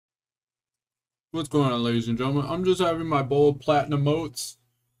What's going on, ladies and gentlemen? I'm just having my bowl of platinum oats.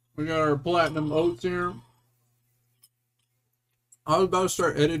 We got our platinum oats here. I was about to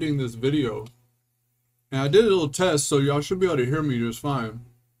start editing this video, and I did a little test, so y'all should be able to hear me just fine.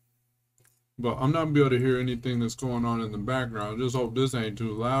 But I'm not gonna be able to hear anything that's going on in the background. Just hope this ain't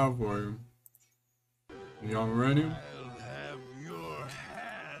too loud for you. Y'all ready?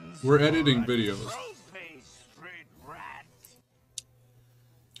 We're editing videos.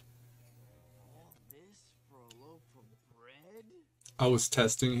 I was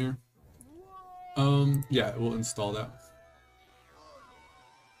testing here. Yeah, we'll install that.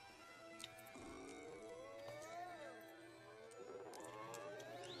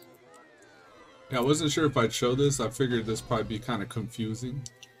 Yeah, I wasn't sure if I'd show this. I figured this probably be kind of confusing.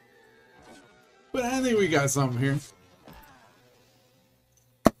 But I think we got something here.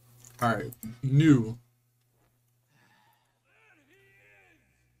 Alright, new.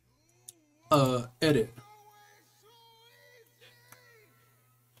 Edit.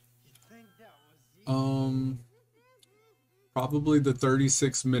 Probably the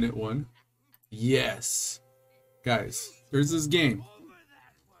 36-minute one. Yes. Guys, there's this game.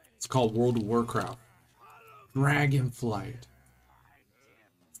 It's called World of Warcraft. Dragonflight.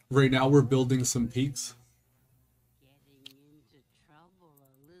 Right now we're building some peaks.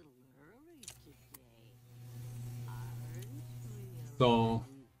 So,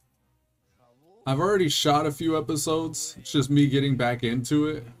 I've already shot a few episodes. It's just me getting back into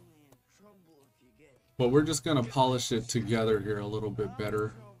it. But we're just gonna polish it together here a little bit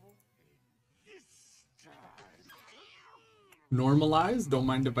better. Normalize, don't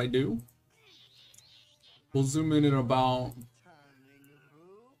mind if I do. We'll zoom in about,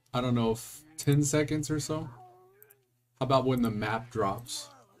 I don't know, 10 seconds or so. How about when the map drops?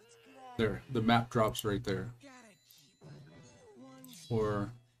 There, the map drops right there.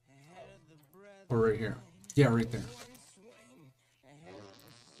 Or right here. Yeah, right there.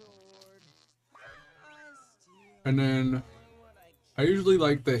 And then I usually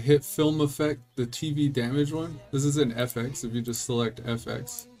like the hit film effect, the TV damage one. This is in FX. If you just select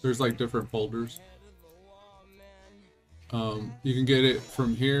FX, there's like different folders. You can get it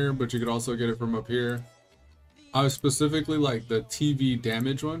from here, but you could also get it from up here. I specifically like the TV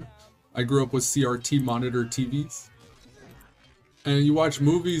damage one. I grew up with CRT monitor TVs. And you watch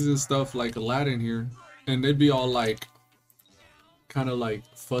movies and stuff like Aladdin here, and they'd be all like, kind of like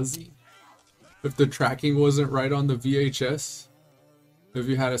fuzzy. If the tracking wasn't right on the VHS. If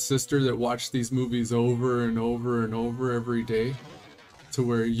you had a sister that watched these movies over and over and over every day, to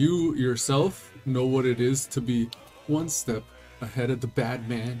where you yourself know what it is to be one step ahead of the bad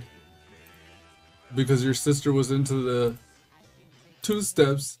man. Because your sister was into the 2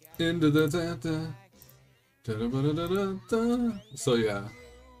 steps into the So yeah,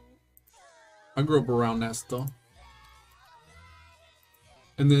 I grew up around that stuff.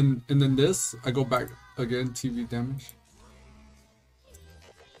 And then this, I go back again, TV damage.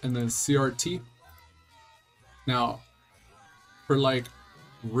 And then CRT. Now, for like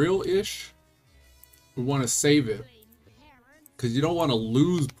real-ish, we want to save it. Because you don't want to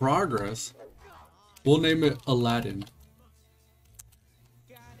lose progress. We'll name it Aladdin.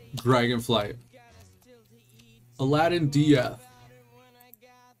 Dragonflight. Aladdin DF.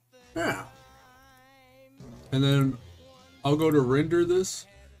 Yeah. And then I'll go to render this.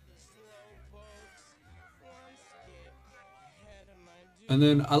 And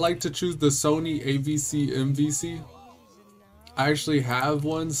then I like to choose the Sony AVC MVC. I actually have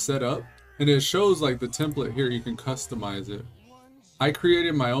one set up, and it shows like the template here. You can customize it. I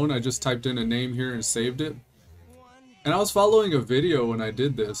created my own. I just typed in a name here and saved it. And I was following a video when I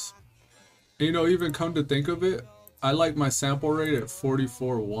did this. And, you know, even come to think of it, I like my sample rate at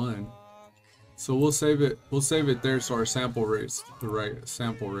 44.1. So we'll save it. We'll save it there so our sample rate's the right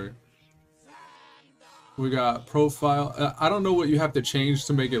sample rate. We got profile. I don't know what you have to change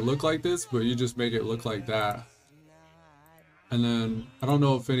to make it look like this, but you just make it look like that. And then I don't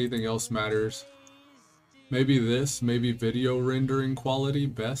know if anything else matters. Maybe this, maybe video rendering quality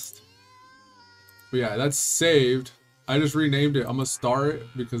best. But yeah, that's saved. I just renamed it. I'm gonna star it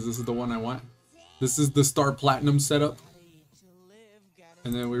because this is the one I want. This is the Star Platinum setup.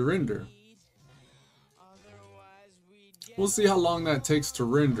 And then we render. We'll see how long that takes to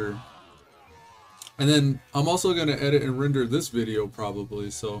render. And then I'm also going to edit and render this video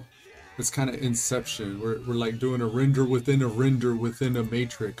probably, so it's kind of Inception. We're like doing a render within a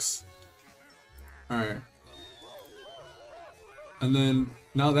matrix. Alright. And then,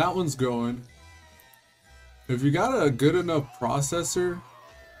 now that one's going. If you got a good enough processor,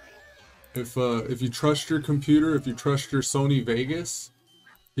 if you trust your computer, if you trust your Sony Vegas,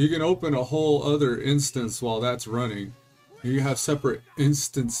 You can open a whole other instance while that's running. You have separate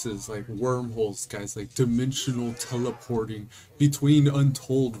instances like wormholes, guys, like dimensional teleporting between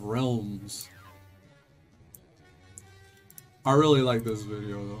untold realms. I really like this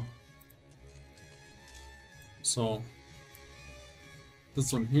video though. So,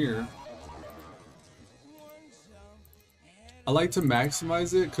 this one here, I like to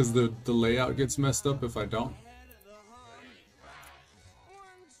maximize it because the layout gets messed up if I don't.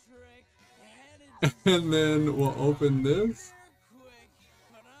 And then we'll open this.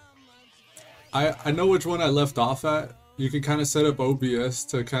 I know which one I left off at. You can kind of set up OBS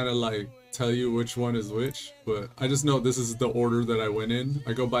to kind of like tell you which one is which, but I just know this is the order that I went in.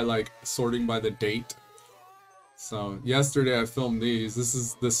 I go by like sorting by the date. So yesterday I filmed these. This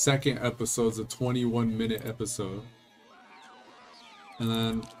is the second episode. It's a 21-minute episode. And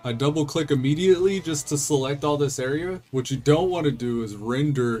then I double click immediately just to select all this area. What you don't want to do is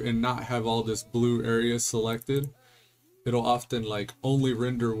render and not have all this blue area selected. It'll often like only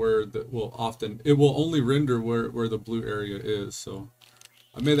render where the, it will only render where the blue area is. So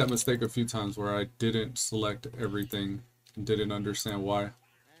I made that mistake a few times where I didn't select everything and didn't understand why.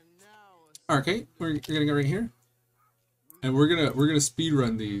 Okay, we're gonna go right here. And we're gonna speed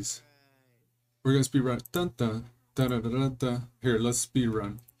run these. We're gonna speed run. Dun dun dun dun dun dun dun. Here, let's speed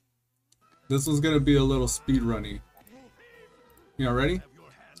run. This one's gonna be a little speed runny. Y'all ready?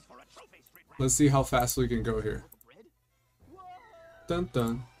 Let's see how fast we can go here. Dun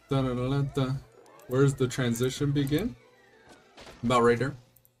dun dun dun dun dun. Where's the transition begin? About right there.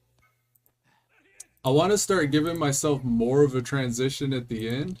 I want to start giving myself more of a transition at the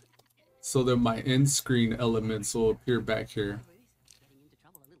end, so that my end screen elements will appear back here.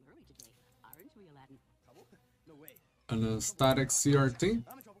 And then static CRT.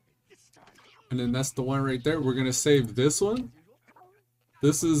 And then that's the one right there. We're gonna save this one.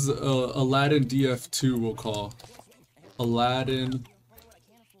 This is Aladdin DF2 we'll call. Aladdin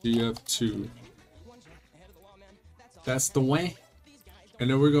DF2. That's the way. And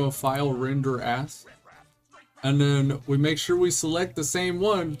then we're gonna file render as. And then we make sure we select the same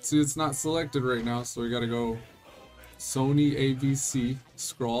one. See, it's not selected right now, so we gotta go Sony AVC,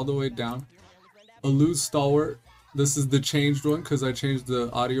 scroll all the way down. Elude Stalwart. This is the changed one because I changed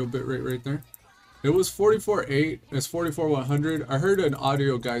the audio bitrate right there. It was 44.8, it's 44.100. I heard an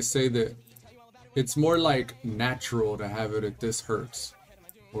audio guy say that it's more like natural to have it at this hertz.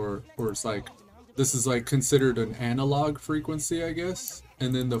 Or it's like, this is like considered an analog frequency, I guess.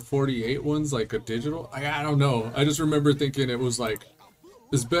 And then the 48 one's like a digital. I don't know. I just remember thinking it was like,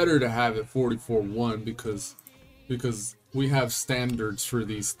 it's better to have it 44.1 because we have standards for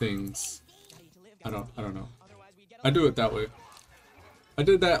these things. I don't know. I do it that way. I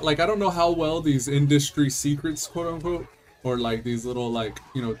did that, like, I don't know how well these industry secrets, quote unquote, or like these little like,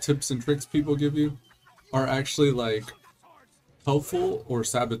 you know, tips and tricks people give you are actually like helpful or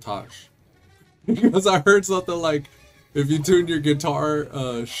sabotage. Because I heard something like, if you tune your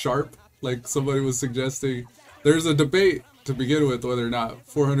guitar sharp, like somebody was suggesting, there's a debate to begin with whether or not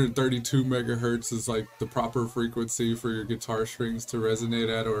 432 megahertz is like the proper frequency for your guitar strings to resonate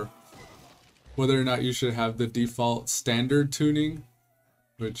at, or whether or not you should have the default standard tuning,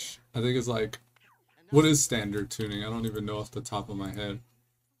 which I think is like, what is standard tuning? I don't even know off the top of my head.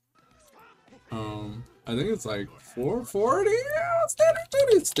 I think it's like 440,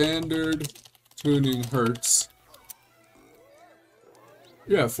 yeah, standard tuning hertz.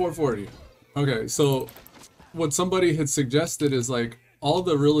 Yeah, 440. Okay, so what somebody had suggested is like all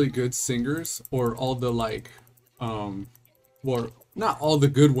the really good singers, or all the like, well, not all the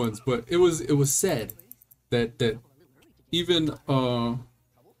good ones, but it was said that even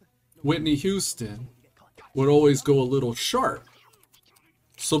Whitney Houston would always go a little sharp.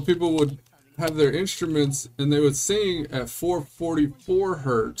 So people would have their instruments and they would sing at 444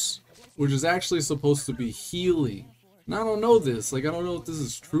 hertz, which is actually supposed to be healing. And I don't know this, like I don't know if this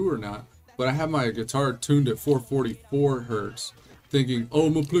is true or not, but I have my guitar tuned at 444 hertz, thinking, oh,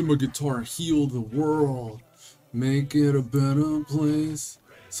 I'm gonna play my guitar and heal the world, make it a better place.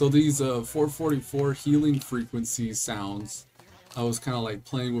 So these 444 healing frequency sounds, I was kind of like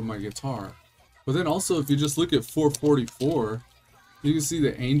playing with my guitar. But then also, if you just look at 444, you can see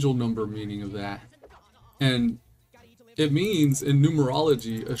the angel number meaning of that. And it means, in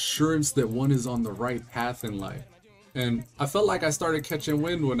numerology, assurance that one is on the right path in life. And I felt like I started catching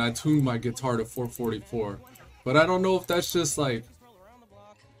wind when I tuned my guitar to 444. But I don't know if that's just like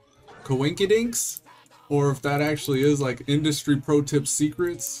coinkydinks, or if that actually is like industry pro tip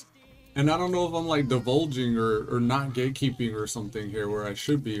secrets. And I don't know if I'm like divulging or not gatekeeping or something here where I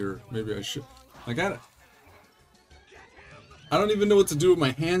should be, or maybe I should. Like I don't even know what to do with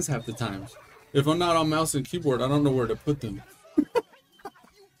my hands half the time. If I'm not on mouse and keyboard, I don't know where to put them.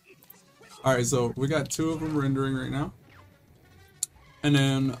 Alright, so we got 2 of them rendering right now. And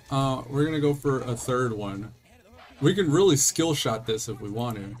then we're gonna go for a third one. We can really skill shot this if we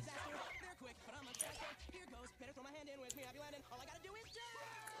want to.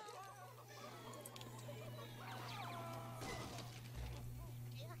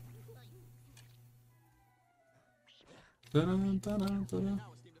 I'm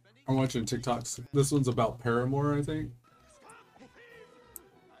watching TikToks. This one's about Paramore, I think.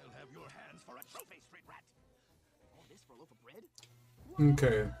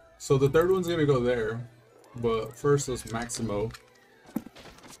 Okay, so the third one's gonna go there, but first let's Maximo.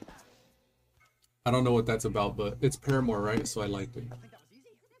 I don't know what that's about, but it's Paramore, right? So I liked it.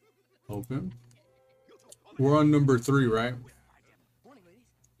 Open. We're on number 3, right?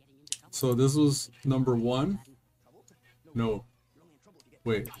 So this was number 1. No.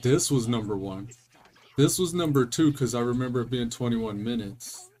 Wait, this was number 1. This was number 2 because I remember it being 21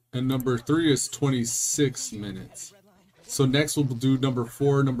 minutes. And number 3 is 26 minutes. So next we'll do number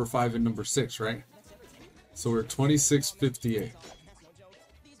 4, number 5, and number 6, right? So we're 26:58.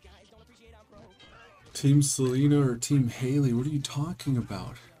 Team Selena or Team Haley? What are you talking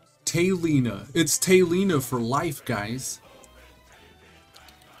about? Taylena. It's Taylena for life, guys.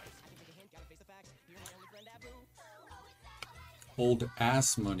 Old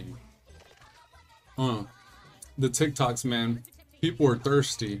ass money. The TikToks, man. People are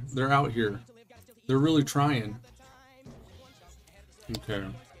thirsty. They're out here. They're really trying. Okay.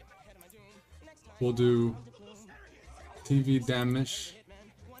 We'll do TV damage.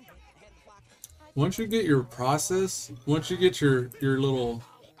 Once you get your process, once you get your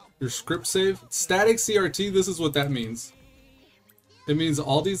script save, static CRT, this is what that means. It means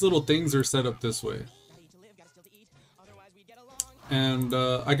all these little things are set up this way. And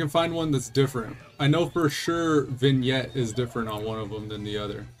I can find one that's different. I know for sure vignette is different on one of them than the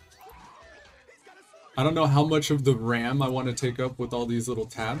other. I don't know how much of the RAM I want to take up with all these little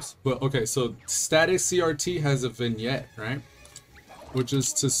tabs, but okay, so static CRT has a vignette, right? Which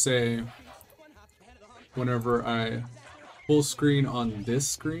is to say, whenever I full screen on this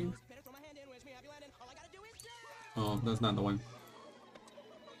screen. Oh, that's not the one.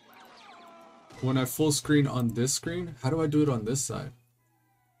 When I full screen on this screen, how do I do it on this side?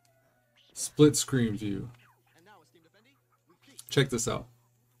 Split screen view. Check this out.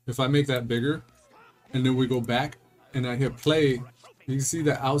 If I make that bigger, and then we go back, and I hit play, you can see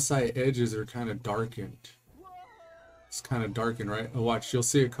the outside edges are kind of darkened. It's kind of darkened, right? And watch, you'll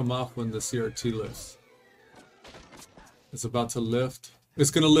see it come off when the CRT lifts. It's about to lift.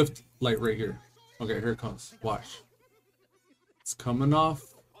 It's gonna lift like right here. Okay, here it comes. Watch. It's coming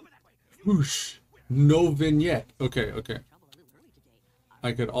off. Whoosh. No vignette. Okay, okay.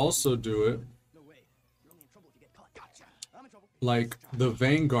 I could also do it like the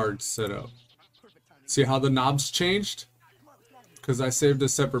Vanguard setup. See how the knobs changed? Because I saved a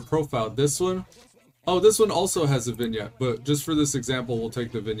separate profile. This one, oh, this one also has a vignette, but just for this example, we'll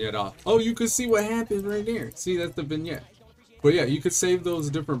take the vignette off. Oh, you can see what happened right there. See, that's the vignette. But yeah, you could save those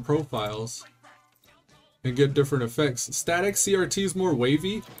different profiles and get different effects. Static CRT is more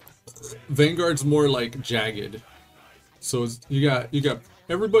wavy. Vanguard's more like jagged. So it's, you got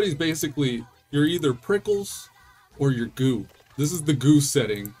everybody's basically, you're either prickles or you're goo. This is the goo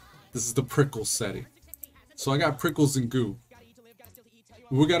setting. This is the prickles setting. So I got prickles and goo.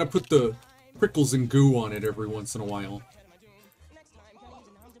 We gotta put the prickles and goo on it every once in a while.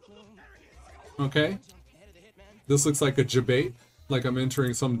 Okay. This looks like a debate. Like I'm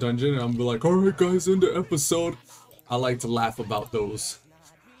entering some dungeon and I'm like, alright guys, into episode. I like to laugh about those.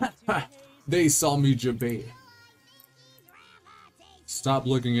 They saw me debate. Stop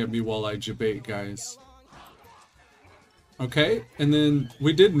looking at me while I debate, guys. Okay, and then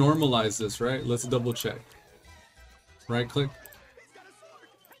we did normalize this, right? Let's double check. Right click.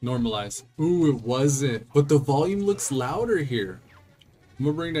 Normalize. Ooh, it wasn't. But the volume looks louder here. I'm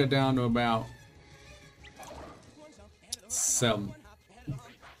gonna bring that down to about 7.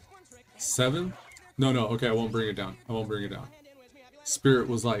 7? No, no, okay, I won't bring it down. I won't bring it down. Spirit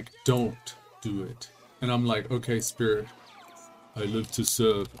was like, don't do it. And I'm like, okay, Spirit, I live to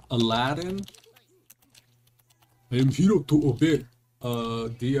serve. Aladdin? I am here to obey.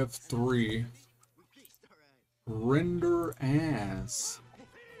 DF3. Render as.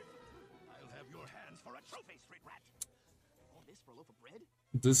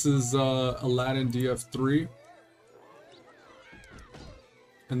 This is Aladdin DF3.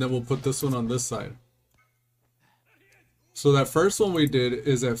 And then we'll put this one on this side. So that first one we did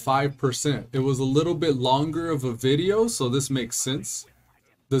is at 5%. It was a little bit longer of a video, so this makes sense.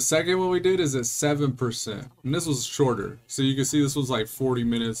 The second one we did is at 7%, and this was shorter. So you can see this was like 40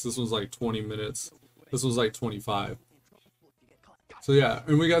 minutes, this was like 20 minutes, this was like 25. So yeah,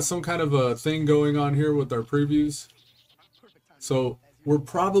 and we got some kind of a thing going on here with our previews. So we're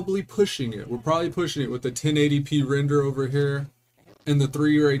probably pushing it. We're probably pushing it with the 1080p render over here and the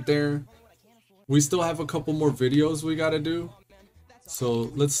 3 right there. We still have a couple more videos we gotta do.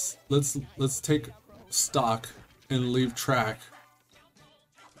 So let's take stock and leave track.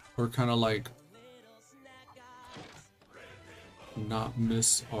 Or kind of like not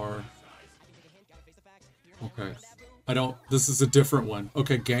miss our. Okay. This is a different one.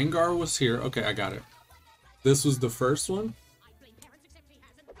 Okay, Gengar was here. Okay, I got it. This was the first one.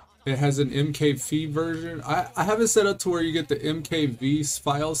 It has an MKV version. I have it set up to where you get the MKV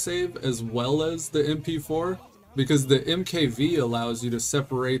file save as well as the MP4, because the MKV allows you to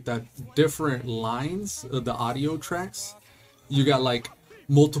separate that different lines of the audio tracks. You got like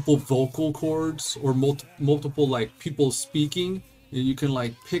multiple vocal cords or multiple like people speaking, and you can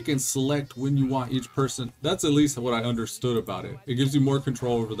like pick and select when you want each person. That's at least what I understood about it. It gives you more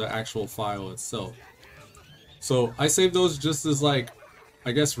control over the actual file itself. So I save those just as like,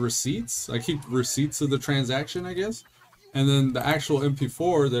 I guess, receipts. I keep receipts of the transaction, I guess. And then the actual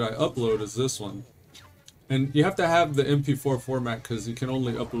MP4 that I upload is this one. And you have to have the MP4 format because you can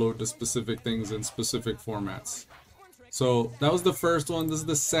only upload to specific things in specific formats. So that was the first one. This is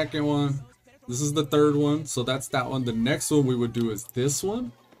the second one. This is the third one. So that's that one. The next one we would do is this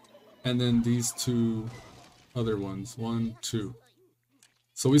one. And then these two other ones. 1, 2.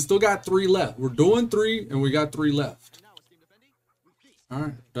 So we still got 3 left. We're doing 3 and we got 3 left.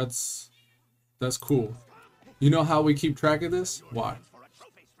 Alright, that's cool. You know how we keep track of this? Why?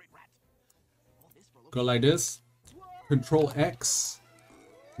 Go like this. Control X.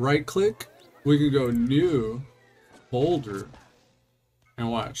 Right click. We can go new folder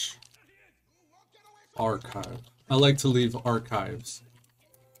and watch. Archive. I like to leave archives.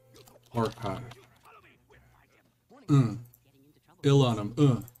 Archive. Ill on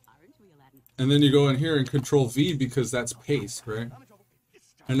them. And then you go in here and Control V because that's paste, right?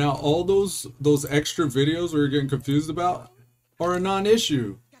 And now all those extra videos we were getting confused about are a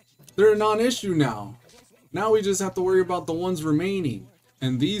non-issue. They're a non-issue now. Now we just have to worry about the ones remaining.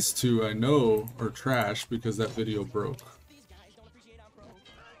 And these two I know are trash because that video broke.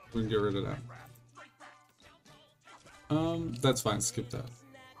 We can get rid of that. That's fine, skip that.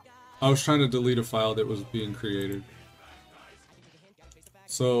 I was trying to delete a file that was being created.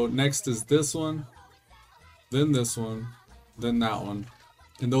 So next is this one, then this one, then that one.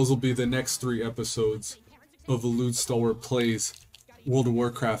 And those will be the next 3 episodes of Elude Stalwart Plays World of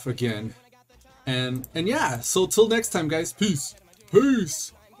Warcraft again. And yeah, so till next time guys, peace.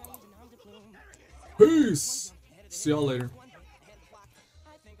 Peace. Peace. See y'all later.